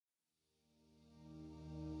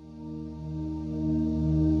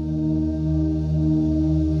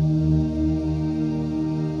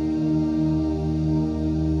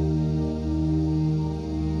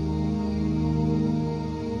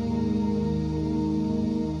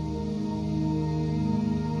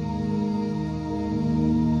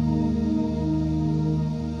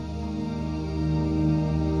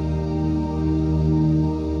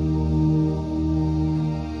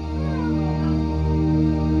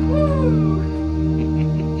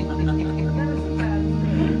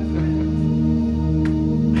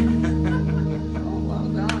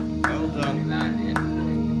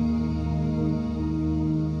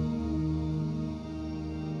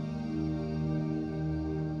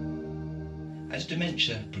As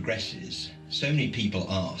dementia progresses, so many people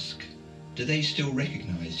ask, do they still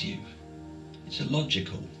recognise you? It's a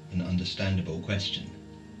logical and understandable question.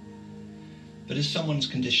 But as someone's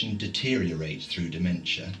condition deteriorates through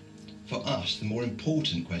dementia, for us the more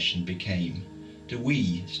important question became, do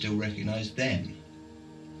we still recognise them?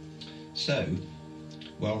 So,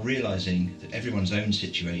 while realising that everyone's own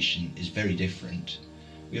situation is very different,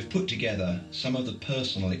 we have put together some of the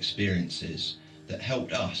personal experiences that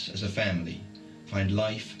helped us as a family find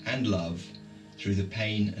life and love through the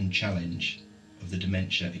pain and challenge of the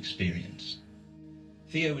dementia experience.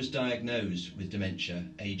 Theo was diagnosed with dementia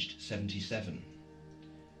aged 77.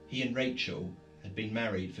 He and Rachel had been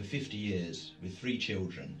married for 50 years with 3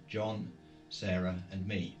 children, John, Sarah and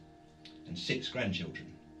me, and 6 grandchildren.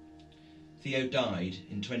 Theo died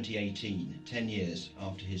in 2018, 10 years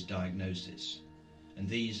after his diagnosis, and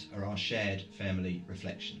these are our shared family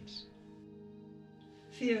reflections.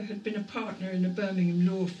 Theo had been a partner in a Birmingham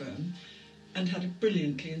law firm and had a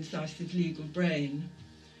brilliantly incisive legal brain,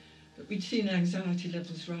 but we'd seen anxiety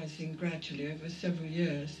levels rising gradually over several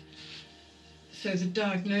years, so the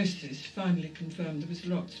diagnosis finally confirmed there was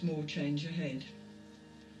lots more change ahead.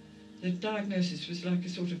 The diagnosis was like a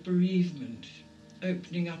sort of bereavement,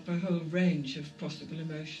 opening up a whole range of possible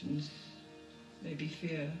emotions, maybe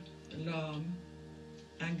fear, alarm,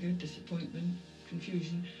 anger, disappointment,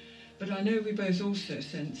 confusion. But I know we both also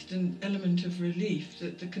sensed an element of relief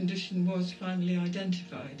that the condition was finally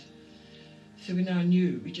identified. So we now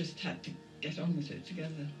knew we just had to get on with it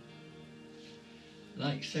together.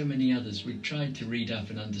 Like so many others, we tried to read up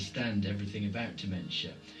and understand everything about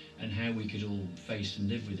dementia and how we could all face and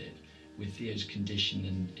live with it, with Theo's condition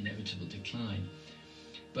and inevitable decline.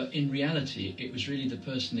 But in reality, it was really the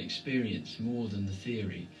personal experience more than the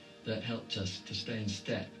theory that helped us to stay in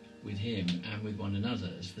step with him and with one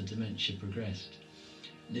another as the dementia progressed.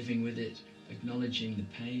 Living with it, acknowledging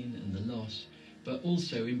the pain and the loss, but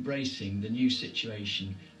also embracing the new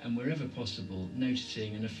situation and wherever possible,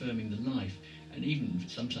 noticing and affirming the life and even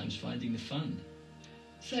sometimes finding the fun.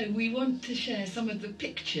 So we want to share some of the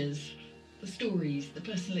pictures, the stories, the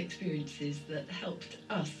personal experiences that helped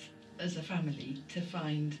us as a family to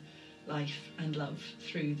find life and love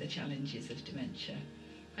through the challenges of dementia,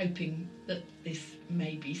 hoping that this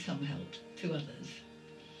may be some help to others.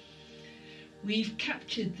 We've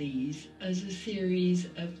captured these as a series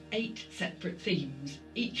of 8 separate themes,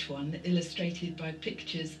 each one illustrated by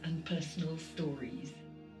pictures and personal stories.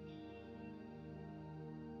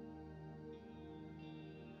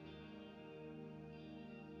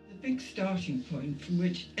 The big starting point from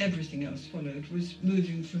which everything else followed was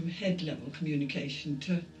moving from head-level communication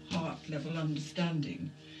to heart-level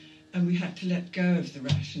understanding, and we had to let go of the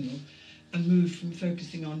rational and move from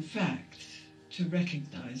focusing on facts to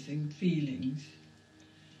recognising feelings.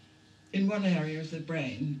 In one area of the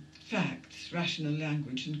brain, facts, rational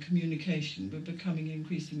language and communication were becoming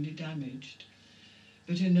increasingly damaged.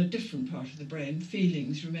 But in a different part of the brain,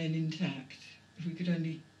 feelings remain intact if we could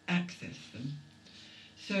only access them.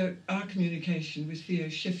 So our communication with Theo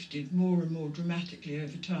shifted more and more dramatically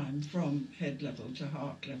over time from head level to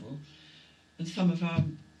heart level. And some of our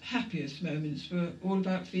happiest moments were all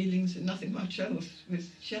about feelings and nothing much else, with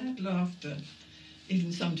shared laughter,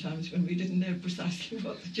 even sometimes when we didn't know precisely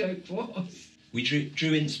what the joke was. We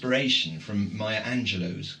drew inspiration from Maya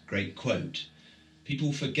Angelou's great quote,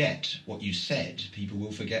 "People forget what you said, people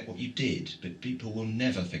will forget what you did, but people will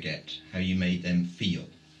never forget how you made them feel."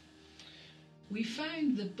 We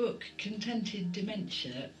found the book Contented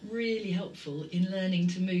Dementia really helpful in learning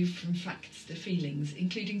to move from facts to feelings,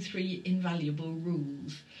 including 3 invaluable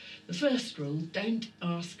rules. The first rule, don't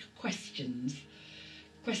ask questions.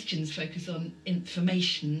 Questions focus on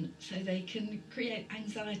information, so they can create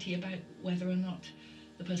anxiety about whether or not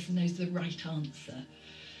the person knows the right answer.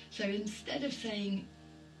 So instead of saying,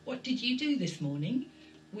 "What did you do this morning?"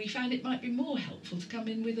 we found it might be more helpful to come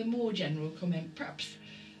in with a more general comment, perhaps,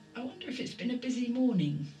 "I wonder if it's been a busy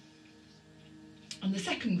morning." And the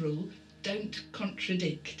second rule, don't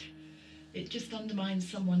contradict. It just undermines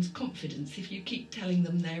someone's confidence if you keep telling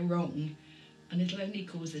them they're wrong, and it'll only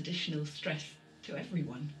cause additional stress to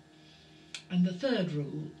everyone. And the third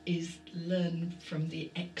rule is learn from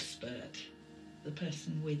the expert, the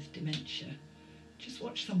person with dementia. Just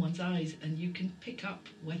watch someone's eyes and you can pick up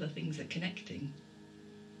whether things are connecting.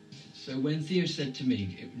 So when Theo said to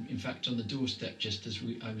me, in fact on the doorstep just as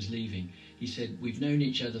I was leaving, he said, "We've known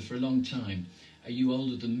each other for a long time. Are you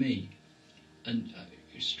older than me?" And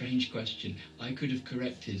strange question. I could have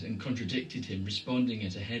corrected and contradicted him, responding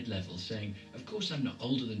at a head level, saying, "Of course I'm not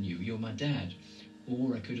older than you, you're my dad."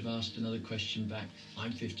 Or I could have asked another question back,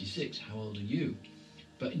 "I'm 56, how old are you?"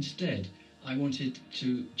 But instead, I wanted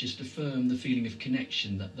to just affirm the feeling of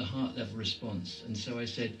connection, that the heart level response. And so I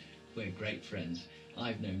said, we're great friends.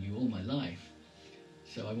 I've known you all my life.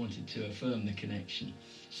 So I wanted to affirm the connection.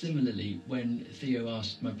 Similarly, when Theo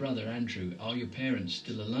asked my brother Andrew, are your parents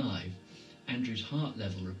still alive? Andrew's heart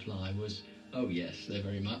level reply was, oh yes, they're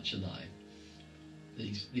very much alive.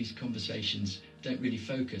 These conversations don't really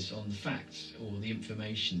focus on the facts or the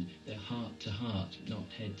information. They're heart to heart, not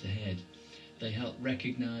head to head. They help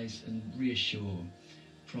recognise and reassure,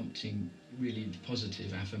 prompting really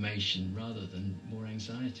positive affirmation rather than more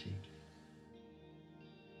anxiety.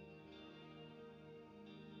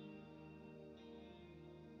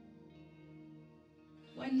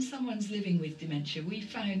 When someone's living with dementia, we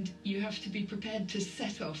found you have to be prepared to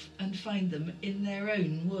set off and find them in their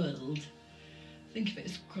own world. Think of it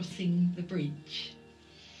as crossing the bridge.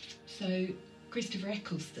 So Christopher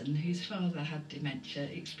Eccleston, whose father had dementia,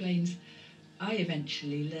 explains, I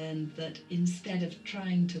eventually learned that instead of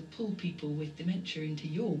trying to pull people with dementia into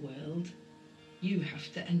your world, you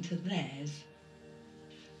have to enter theirs.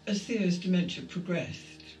 As Theo's dementia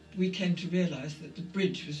progressed, we came to realise that the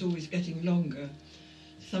bridge was always getting longer.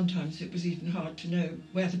 Sometimes it was even hard to know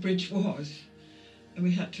where the bridge was, and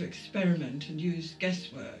we had to experiment and use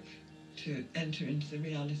guesswork to enter into the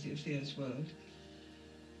reality of Theo's world.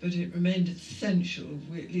 But it remained essential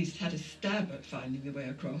we at least had a stab at finding the way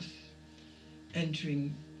across,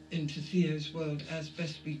 entering into Theo's world as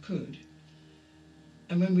best we could.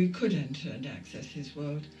 And when we could enter and access his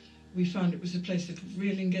world, we found it was a place of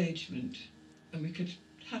real engagement, and we could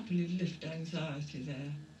happily lift anxiety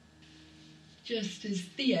there. Just as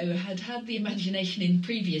Theo had had the imagination in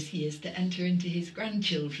previous years to enter into his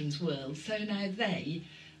grandchildren's world, so now they,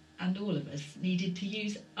 and all of us, needed to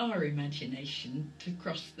use our imagination to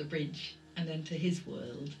cross the bridge and enter his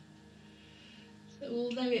world. So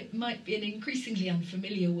although it might be an increasingly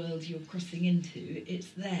unfamiliar world you're crossing into,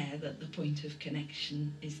 it's there that the point of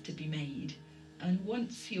connection is to be made. And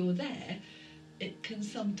once you're there, it can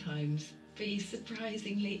sometimes be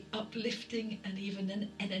surprisingly uplifting and even an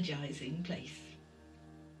energising place.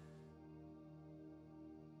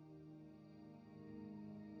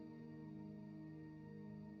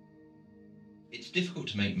 It's difficult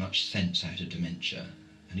to make much sense out of dementia,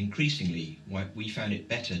 and increasingly we found it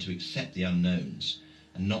better to accept the unknowns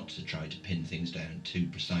and not to try to pin things down too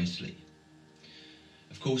precisely.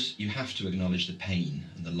 Of course, you have to acknowledge the pain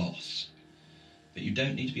and the loss, but you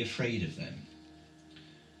don't need to be afraid of them.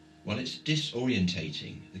 While it's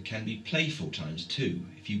disorientating, there can be playful times too,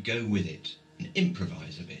 if you go with it and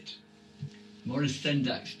improvise a bit. Maurice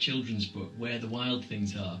Sendak's children's book, Where the Wild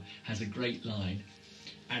Things Are, has a great line.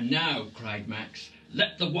 And now, cried Max,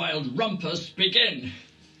 let the wild rumpus begin.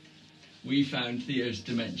 We found Theo's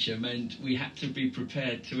dementia meant we had to be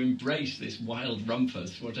prepared to embrace this wild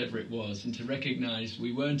rumpus, whatever it was, and to recognise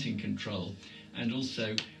we weren't in control. And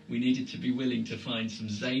also, we needed to be willing to find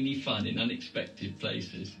some zany fun in unexpected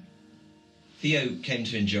places. Theo came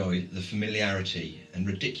to enjoy the familiarity and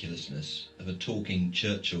ridiculousness of a talking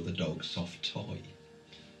Churchill the dog soft toy.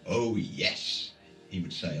 Oh yes, he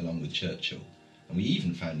would say along with Churchill, and we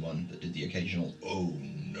even found one that did the occasional oh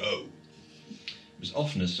no. It was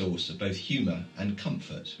often a source of both humour and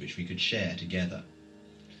comfort which we could share together.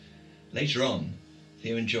 Later on,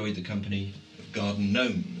 Theo enjoyed the company of garden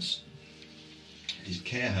gnomes at his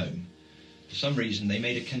care home. For some reason they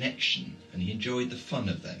made a connection and he enjoyed the fun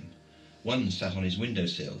of them. One sat on his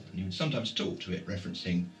windowsill and he would sometimes talk to it,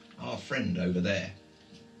 referencing our friend over there.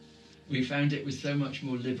 We found it was so much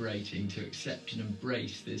more liberating to accept and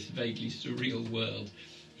embrace this vaguely surreal world.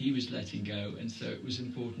 He was letting go, and so it was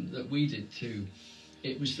important that we did too.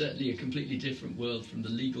 It was certainly a completely different world from the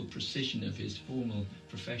legal precision of his formal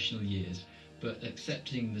professional years, but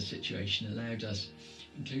accepting the situation allowed us,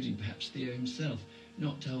 including perhaps Theo himself,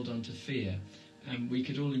 not to hold on to fear, and we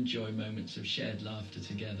could all enjoy moments of shared laughter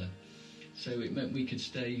together. So it meant we could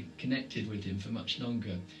stay connected with him for much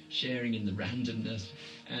longer, sharing in the randomness,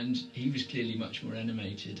 and he was clearly much more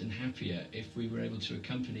animated and happier if we were able to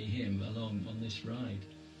accompany him along on this ride.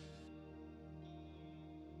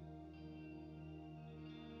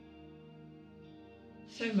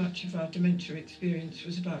 So much of our dementia experience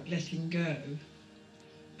was about letting go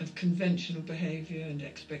of conventional behaviour and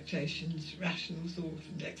expectations, rational thought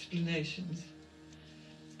and explanations,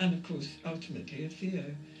 and of course ultimately of Theo.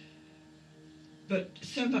 But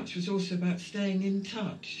so much was also about staying in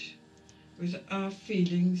touch with our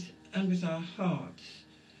feelings and with our hearts,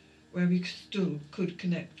 where we still could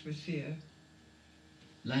connect with Theo.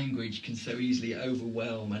 Language can so easily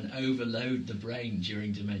overwhelm and overload the brain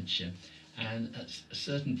during dementia, And at a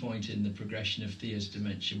certain point in the progression of Theo's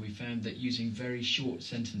dementia, we found that using very short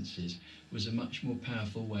sentences was a much more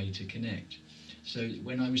powerful way to connect. So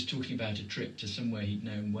when I was talking about a trip to somewhere he'd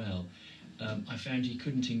known well, I found he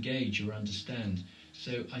couldn't engage or understand.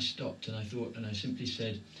 So I stopped and I thought, and I simply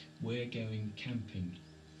said, "We're going camping."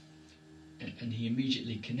 And he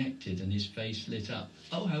immediately connected and his face lit up.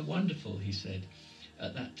 "Oh, how wonderful," he said.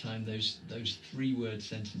 At that time, those 3-word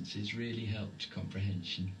sentences really helped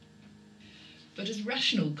comprehension. But as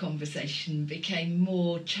rational conversation became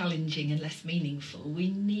more challenging and less meaningful, we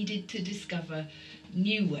needed to discover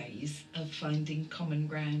new ways of finding common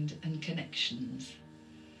ground and connections.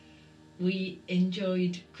 We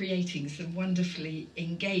enjoyed creating some wonderfully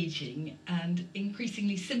engaging and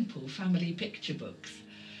increasingly simple family picture books,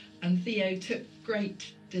 and Theo took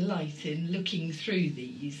great delight in looking through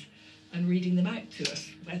these and reading them out to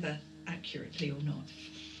us, whether accurately or not.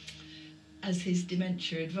 As his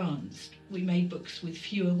dementia advanced, we made books with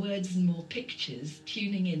fewer words and more pictures,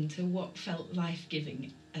 tuning into what felt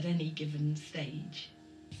life-giving at any given stage.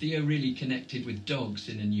 Theo really connected with dogs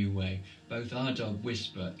in a new way, both our dog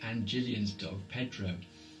Whisper and Gillian's dog Pedro.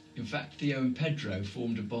 In fact, Theo and Pedro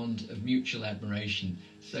formed a bond of mutual admiration,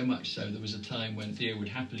 so much so there was a time when Theo would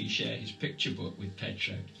happily share his picture book with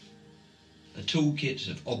Pedro. A toolkit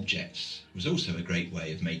of objects was also a great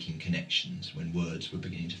way of making connections when words were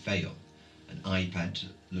beginning to fail. An iPad to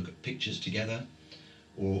look at pictures together,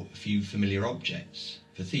 or a few familiar objects.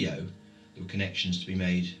 For Theo, there were connections to be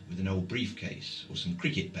made with an old briefcase or some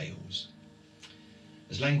cricket bails.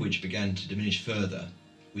 As language began to diminish further,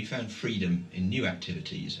 we found freedom in new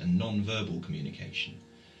activities and non-verbal communication.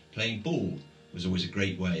 Playing ball was always a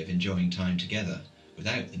great way of enjoying time together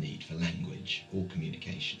without the need for language or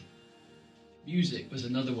communication. Music was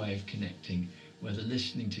another way of connecting, whether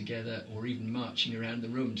listening together or even marching around the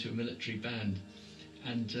room to a military band.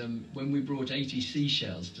 And when we brought 80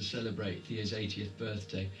 seashells to celebrate Theo's 80th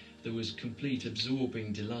birthday, there was complete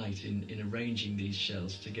absorbing delight in arranging these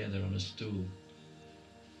shells together on a stool.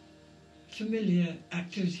 Familiar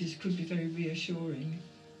activities could be very reassuring.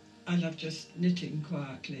 I love just knitting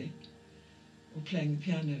quietly or playing the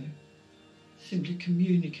piano, simply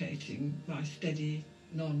communicating my steady,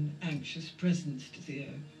 non-anxious presence to Theo,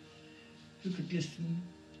 who could listen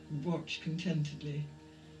and watch contentedly,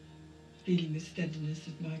 feeling the steadiness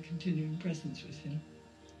of my continuing presence with him.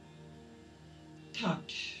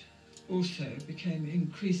 Touch also became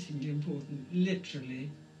increasingly important. Literally,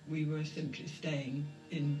 we were simply staying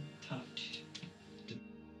in touch.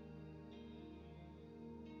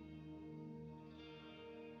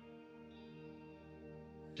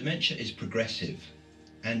 Dementia is progressive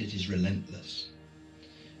and it is relentless.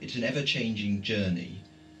 It's an ever-changing journey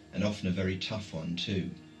and often a very tough one too.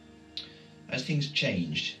 As things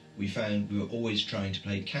changed, we found we were always trying to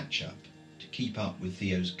play catch-up to keep up with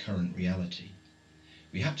Theo's current reality.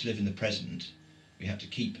 We had to live in the present, we had to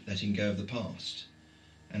keep letting go of the past,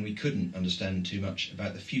 and we couldn't understand too much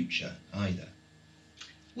about the future either.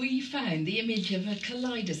 We found the image of a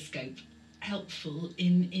kaleidoscope helpful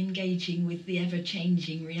in engaging with the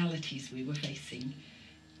ever-changing realities we were facing.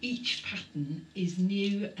 Each pattern is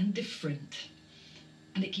new and different,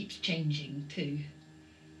 and it keeps changing too.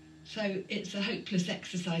 So it's a hopeless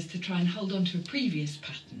exercise to try and hold on to a previous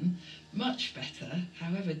pattern. Much better,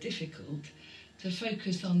 however difficult, to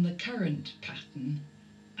focus on the current pattern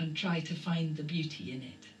and try to find the beauty in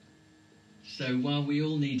it. So while we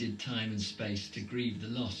all needed time and space to grieve the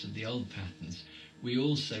loss of the old patterns, we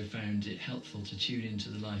also found it helpful to tune into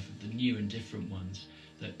the life of the new and different ones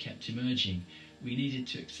that kept emerging. We needed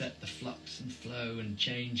to accept the flux and flow and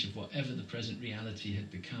change of whatever the present reality had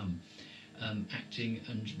become, acting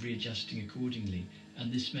and readjusting accordingly.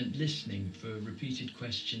 And this meant listening for repeated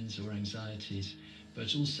questions or anxieties,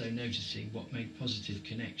 but also noticing what made positive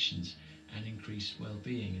connections and increased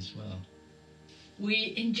well-being as well.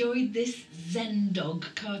 We enjoyed this Zen dog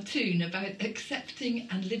cartoon about accepting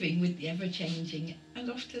and living with the ever-changing and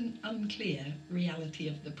often unclear reality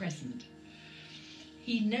of the present.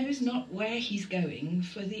 He knows not where he's going,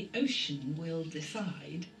 for the ocean will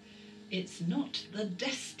decide. It's not the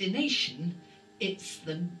destination, it's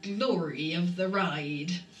the glory of the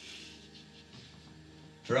ride.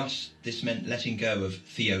 For us, this meant letting go of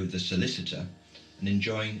Theo the solicitor and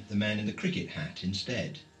enjoying the man in the cricket hat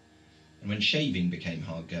instead. And when shaving became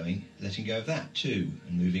hard going, letting go of that too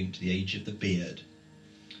and moving to the age of the beard.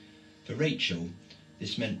 For Rachel,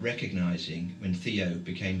 this meant recognising when Theo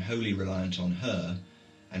became wholly reliant on her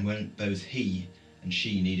and when both he and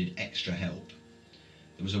she needed extra help.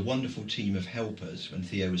 There was a wonderful team of helpers when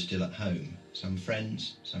Theo was still at home, some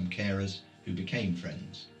friends, some carers who became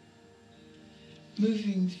friends.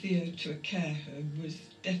 Moving Theo to a care home was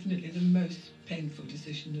definitely the most painful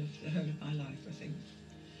decision of the whole of my life, I think.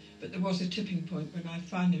 But there was a tipping point when I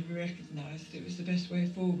finally recognised it was the best way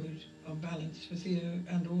forward on balance for Theo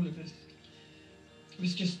and all of us. It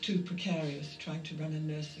was just too precarious trying to run a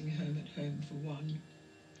nursing home at home for one.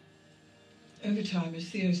 Over time, as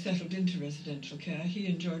Theo settled into residential care, he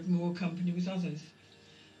enjoyed more company with others,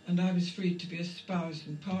 and I was freed to be a spouse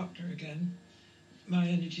and partner again. My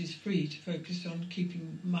energies free to focus on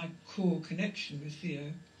keeping my core connection with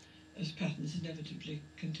Theo as patterns inevitably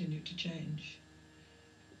continued to change.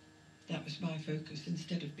 That was my focus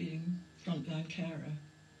instead of being frontline carer.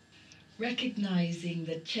 Recognising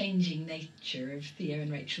the changing nature of Theo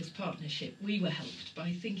and Rachel's partnership, we were helped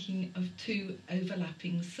by thinking of two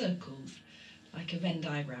overlapping circles, like a Venn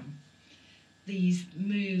diagram. These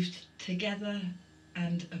moved together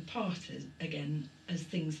and apart again as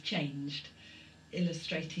things changed,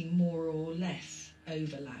 illustrating more or less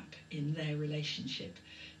overlap in their relationship,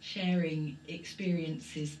 sharing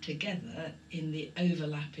experiences together in the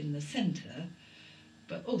overlap in the centre,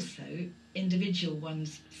 but also individual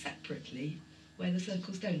ones separately where the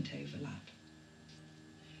circles don't overlap.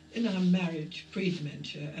 In our marriage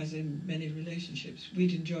pre-dementia, as in many relationships,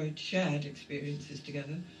 we'd enjoyed shared experiences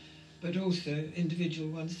together, but also individual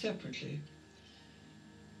ones separately.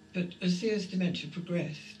 But as Theo's dementia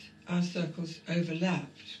progressed, our circles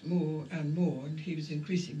overlapped more and more, and he was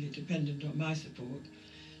increasingly dependent on my support,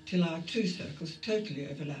 till our two circles totally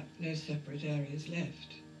overlapped, no separate areas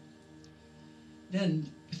left.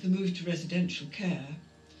 Then, with the move to residential care,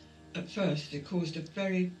 at first it caused a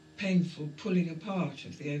very painful pulling apart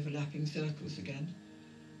of the overlapping circles again.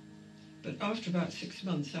 But after about 6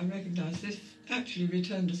 months, I recognised this actually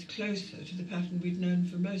returned us closer to the pattern we'd known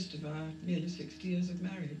for most of our nearly 60 years of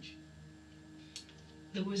marriage.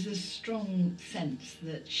 There was a strong sense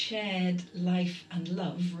that shared life and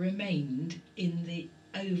love remained in the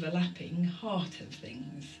overlapping heart of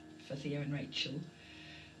things for Theo and Rachel,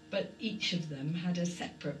 but each of them had a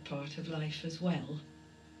separate part of life as well.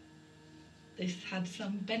 This had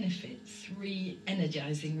some benefits,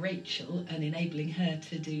 re-energising Rachel and enabling her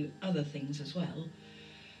to do other things as well,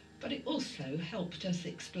 but it also helped us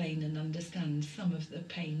explain and understand some of the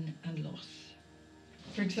pain and loss.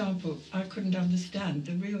 For example, I couldn't understand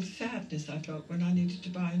the real sadness I felt when I needed to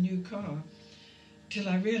buy a new car, till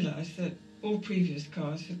I realised that all previous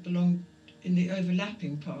cars had belonged in the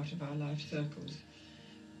overlapping part of our life circles,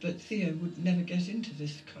 but Theo would never get into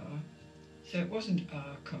this car, so it wasn't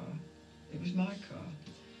our car. It was my car,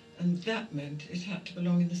 and that meant it had to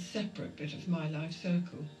belong in the separate bit of my life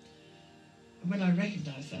circle. And when I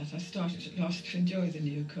recognised that, I started at last to enjoy the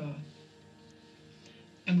new car.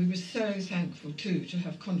 And we were so thankful too to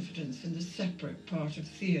have confidence in the separate part of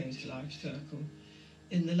Theo's life circle,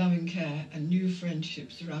 in the loving care and new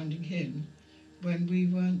friendship surrounding him when we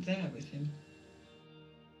weren't there with him.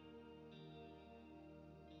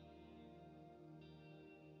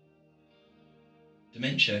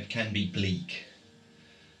 Dementia can be bleak,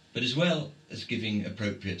 but as well as giving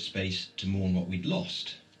appropriate space to mourn what we'd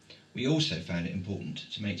lost, we also found it important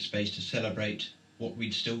to make space to celebrate what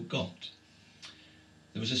we'd still got.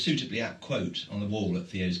 There was a suitably apt quote on the wall at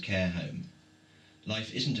Theo's care home.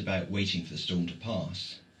 Life isn't about waiting for the storm to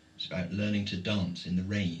pass, it's about learning to dance in the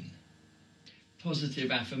rain.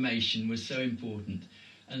 Positive affirmation was so important,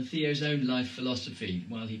 and Theo's own life philosophy,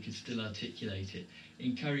 while he could still articulate it,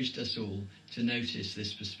 encouraged us all to notice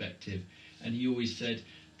this perspective, and he always said,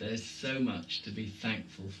 there's so much to be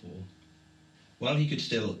thankful for. While he could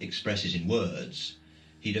still express it in words,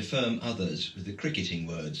 he'd affirm others with the cricketing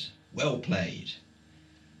words, well played.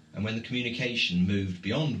 And when the communication moved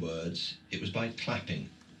beyond words, it was by clapping,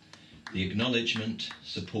 the acknowledgement,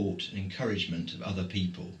 support and encouragement of other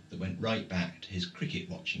people that went right back to his cricket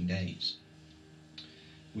watching days.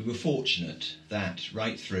 We were fortunate that,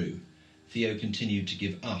 right through, Theo continued to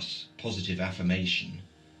give us positive affirmation,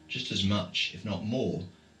 just as much, if not more,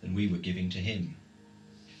 than we were giving to him.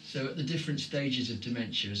 So at the different stages of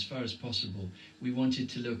dementia, as far as possible, we wanted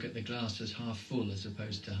to look at the glass as half full as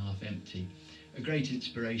opposed to half empty. A great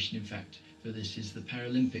inspiration, in fact, for this is the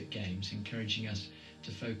Paralympic Games, encouraging us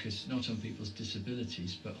to focus not on people's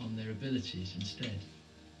disabilities, but on their abilities instead.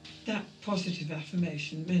 That positive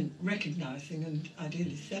affirmation meant recognising and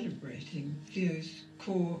ideally celebrating Theo's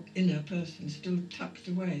core inner person still tucked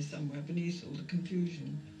away somewhere beneath all the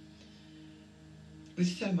confusion.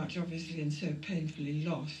 With so much obviously and so painfully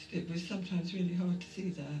lost, it was sometimes really hard to see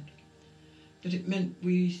that. But it meant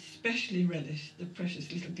we specially relished the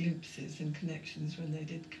precious little glimpses and connections when they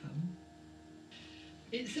did come.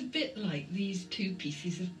 It's a bit like these two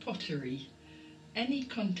pieces of pottery. any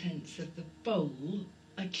contents of the bowl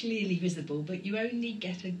are clearly visible, but you only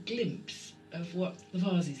get a glimpse of what the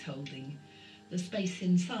vase is holding. The space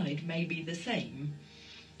inside may be the same,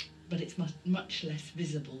 but it's much less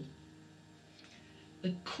visible.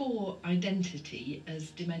 The core identity, as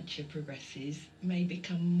dementia progresses, may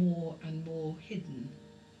become more and more hidden.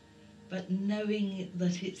 But knowing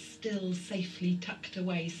that it's still safely tucked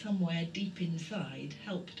away somewhere deep inside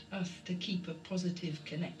helped us to keep a positive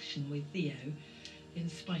connection with Theo, in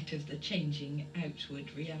spite of the changing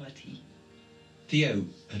outward reality. Theo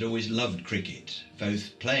had always loved cricket,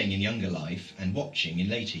 both playing in younger life and watching in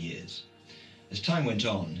later years. As time went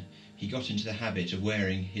on, he got into the habit of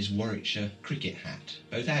wearing his Warwickshire cricket hat,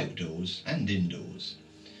 both outdoors and indoors.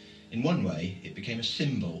 In one way, it became a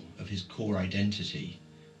symbol of his core identity.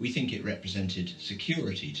 We think it represented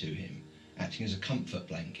security to him, acting as a comfort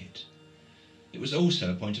blanket. It was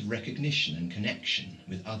also a point of recognition and connection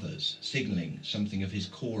with others, signalling something of his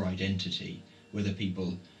core identity, whether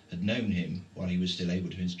people had known him while he was still able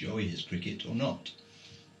to enjoy his cricket or not.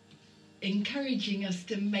 Encouraging us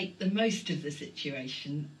to make the most of the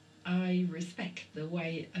situation, I respect the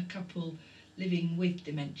way a couple living with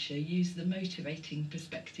dementia use the motivating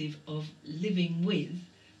perspective of living with,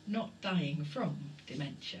 not dying from,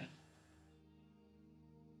 dementia.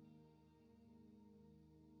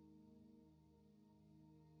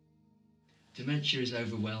 Dementia is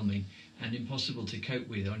overwhelming and impossible to cope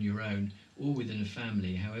with on your own or within a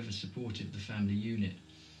family, however supportive the family unit.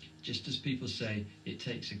 Just as people say it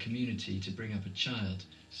takes a community to bring up a child,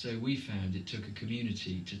 so we found it took a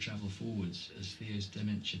community to travel forwards as Theo's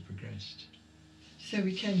dementia progressed. So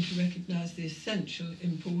we came to recognise the essential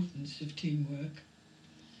importance of teamwork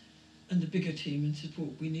and the bigger team and support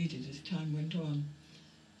we needed as time went on.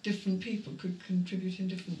 Different people could contribute in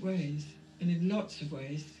different ways, and in lots of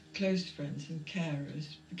ways, close friends and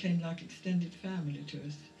carers became like extended family to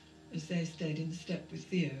us as they stayed in step with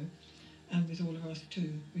Theo and with all of us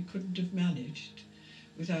too. We couldn't have managed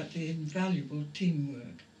without the invaluable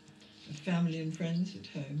teamwork of family and friends at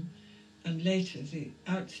home, and later the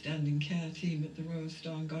outstanding care team at the Royal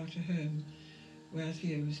Star and Garter Home, where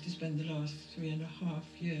Theo was to spend the last 3.5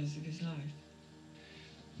 years of his life.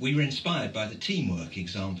 We were inspired by the teamwork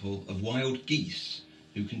example of wild geese,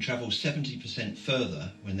 who can travel 70%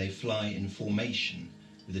 further when they fly in formation,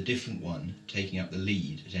 with a different one taking up the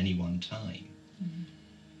lead at any one time. Mm.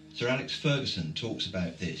 Sir Alex Ferguson talks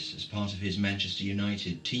about this as part of his Manchester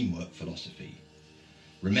United teamwork philosophy.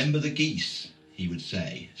 "Remember the geese," he would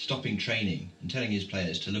say, stopping training and telling his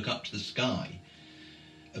players to look up to the sky,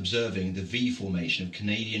 observing the V formation of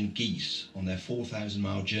Canadian geese on their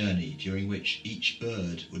 4,000-mile journey, during which each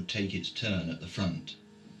bird would take its turn at the front.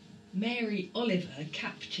 Mary Oliver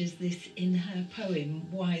captures this in her poem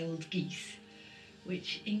Wild Geese,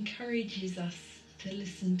 which encourages us to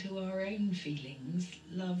listen to our own feelings,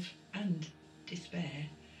 love and despair,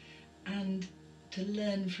 and to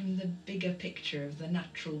learn from the bigger picture of the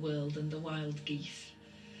natural world and the wild geese,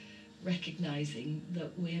 recognising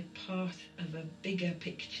that we're part of a bigger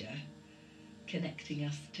picture connecting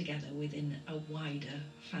us together within a wider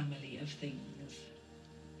family of things.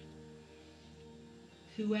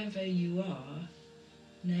 Whoever you are,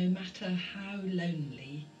 no matter how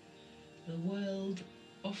lonely, the world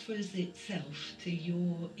offers itself to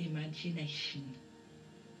your imagination,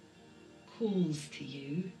 calls to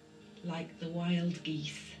you like the wild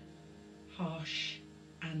geese, harsh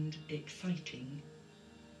and exciting,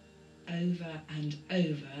 over and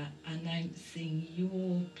over announcing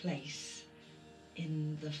your place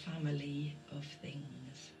in the family of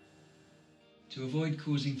things. To avoid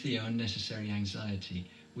causing Theo unnecessary anxiety,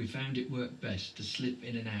 we found it worked best to slip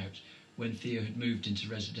in and out when Theo had moved into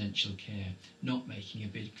residential care, not making a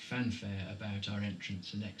big fanfare about our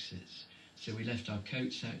entrance and exits. So we left our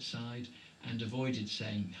coats outside and avoided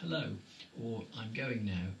saying hello, or I'm going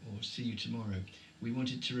now, or see you tomorrow. We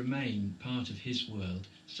wanted to remain part of his world,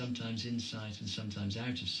 sometimes in sight and sometimes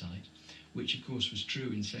out of sight, which of course was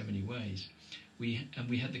true in so many ways. We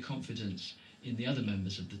had the confidence in the other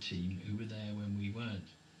members of the team who were there when we weren't.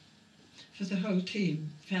 For the whole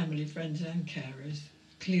team, family, friends and carers,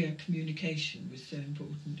 clear communication was so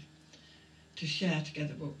important, to share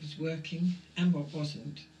together what was working and what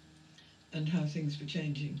wasn't, and how things were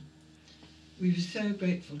changing. We were so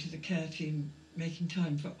grateful to the care team making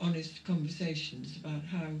time for honest conversations about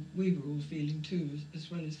how we were all feeling too,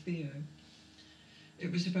 as well as Theo.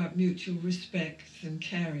 It was about mutual respect and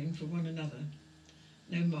caring for one another.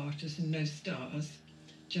 No martyrs and no stars,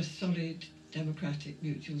 just solid, democratic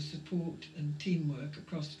mutual support and teamwork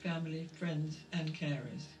across family, friends and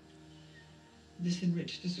carers. This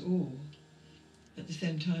enriched us all, at the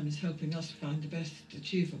same time as helping us find the best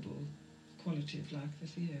achievable quality of life for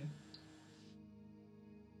Theo.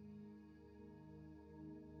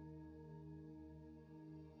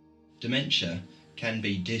 Dementia can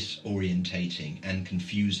be disorientating and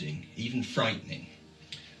confusing, even frightening.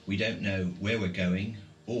 We don't know where we're going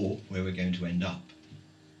or where we're going to end up.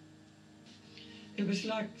 It was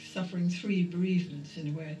like suffering three bereavements in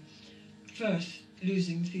a way. First,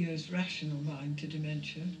 losing Theo's rational mind to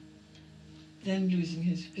dementia, then losing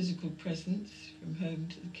his physical presence from home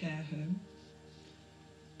to the care home,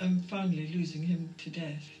 and finally losing him to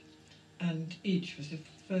death. And each was a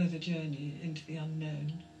further journey into the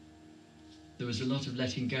unknown. There was a lot of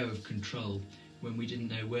letting go of control when we didn't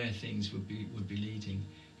know where things would be leading.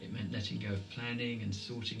 It meant letting go of planning and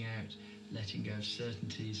sorting out, letting go of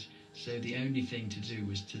certainties. So the only thing to do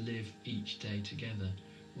was to live each day together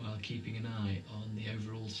while keeping an eye on the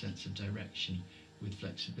overall sense of direction with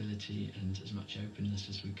flexibility and as much openness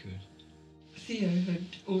as we could. Theo had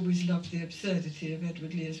always loved the absurdity of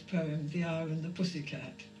Edward Lear's poem The Owl and the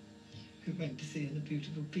Pussycat, who went to sea in a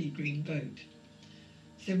beautiful pea green boat.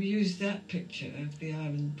 So we used that picture of the Owl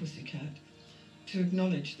and the Pussycat to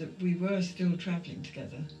acknowledge that we were still travelling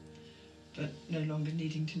together, but no longer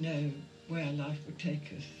needing to know where life would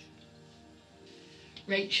take us.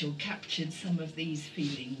 Rachel captured some of these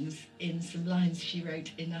feelings in some lines she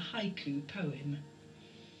wrote in a haiku poem.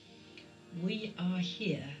 We are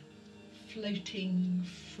here, floating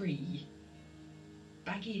free,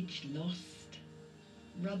 baggage lost,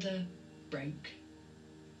 rudder broke,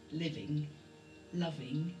 living,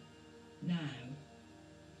 loving, now.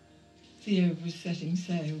 Theo was setting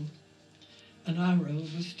sail, and our role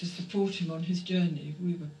was to support him on his journey.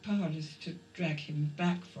 We were powerless to drag him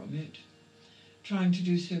back from it. Trying to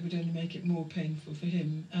do so would only make it more painful for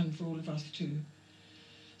him and for all of us too.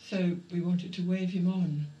 So we wanted to wave him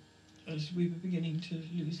on as we were beginning to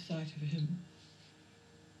lose sight of him.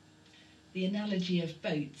 The analogy of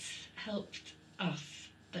boats helped us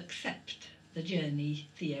accept the journey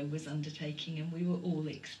Theo was undertaking and we were all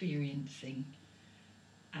experiencing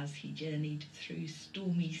as he journeyed through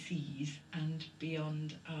stormy seas and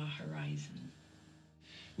beyond our horizon.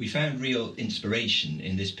 We found real inspiration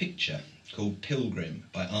in this picture called Pilgrim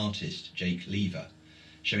by artist Jake Lever,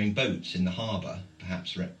 showing boats in the harbour,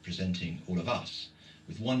 perhaps representing all of us,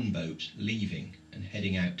 with one boat leaving and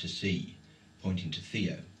heading out to sea, pointing to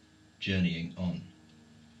Theo, journeying on.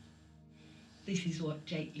 This is what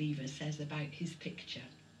Jake Lever says about his picture.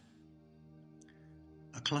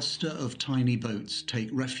 A cluster of tiny boats take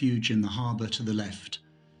refuge in the harbour to the left.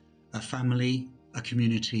 A family, a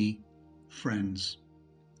community, friends.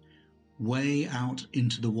 Way out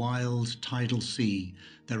into the wild tidal sea,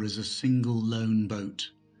 there is a single lone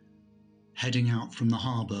boat, heading out from the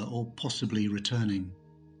harbour or possibly returning.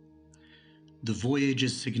 The voyage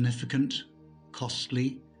is significant,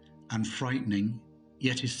 costly, and frightening,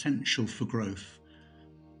 yet essential for growth.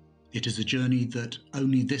 It is a journey that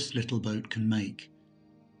only this little boat can make,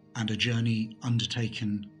 and a journey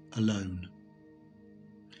undertaken alone.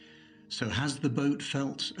 So has the boat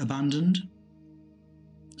felt abandoned?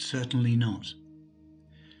 Certainly not.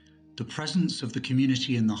 The presence of the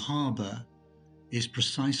community in the harbour is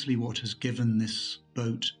precisely what has given this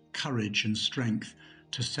boat courage and strength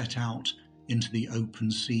to set out into the open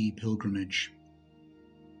sea pilgrimage.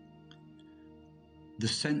 The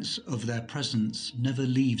sense of their presence never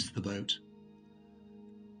leaves the boat.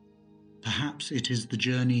 Perhaps it is the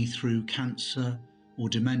journey through cancer or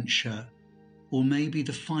dementia, or maybe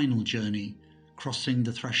the final journey, crossing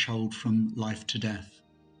the threshold from life to death.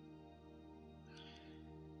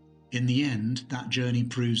 In the end, that journey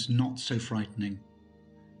proves not so frightening.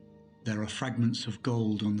 There are fragments of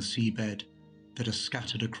gold on the seabed that are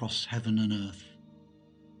scattered across heaven and earth.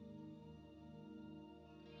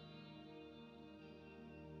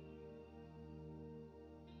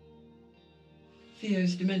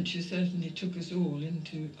 Theo's dementia certainly took us all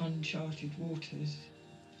into uncharted waters.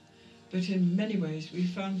 But in many ways we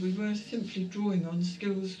found we were simply drawing on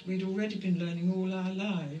skills we'd already been learning all our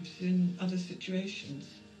lives in other situations.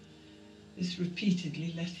 This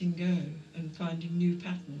repeatedly letting go and finding new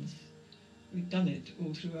patterns. We've done it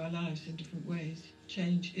all through our lives in different ways.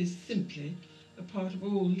 Change is simply a part of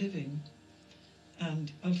all living,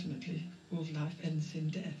 and ultimately all life ends in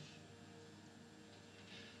death.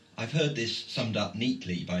 I've heard this summed up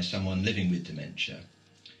neatly by someone living with dementia.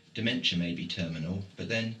 Dementia may be terminal, but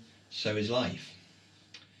then so is life.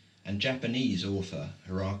 And Japanese author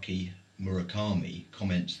Haruki Murakami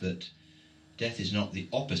comments that death is not the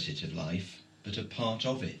opposite of life, but a part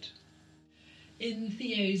of it. In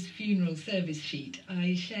Theo's funeral service sheet,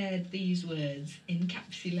 I shared these words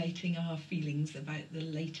encapsulating our feelings about the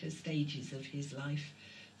later stages of his life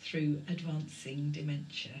through advancing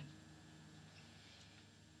dementia.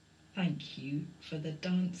 Thank you for the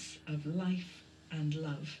dance of life and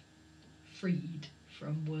love, freed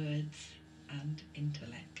from words and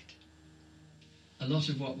intellect. A lot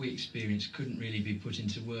of what we experienced couldn't really be put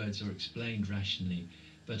into words or explained rationally,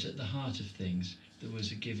 but at the heart of things there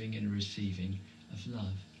was a giving and a receiving of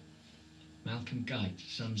love. Malcolm Guite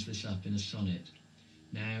sums this up in a sonnet.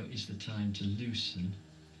 Now is the time to loosen,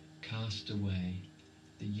 cast away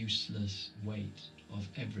the useless weight of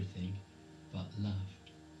everything but love.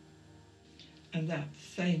 And that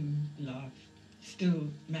same love still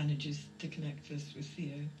manages to connect us with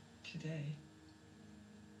Theo today.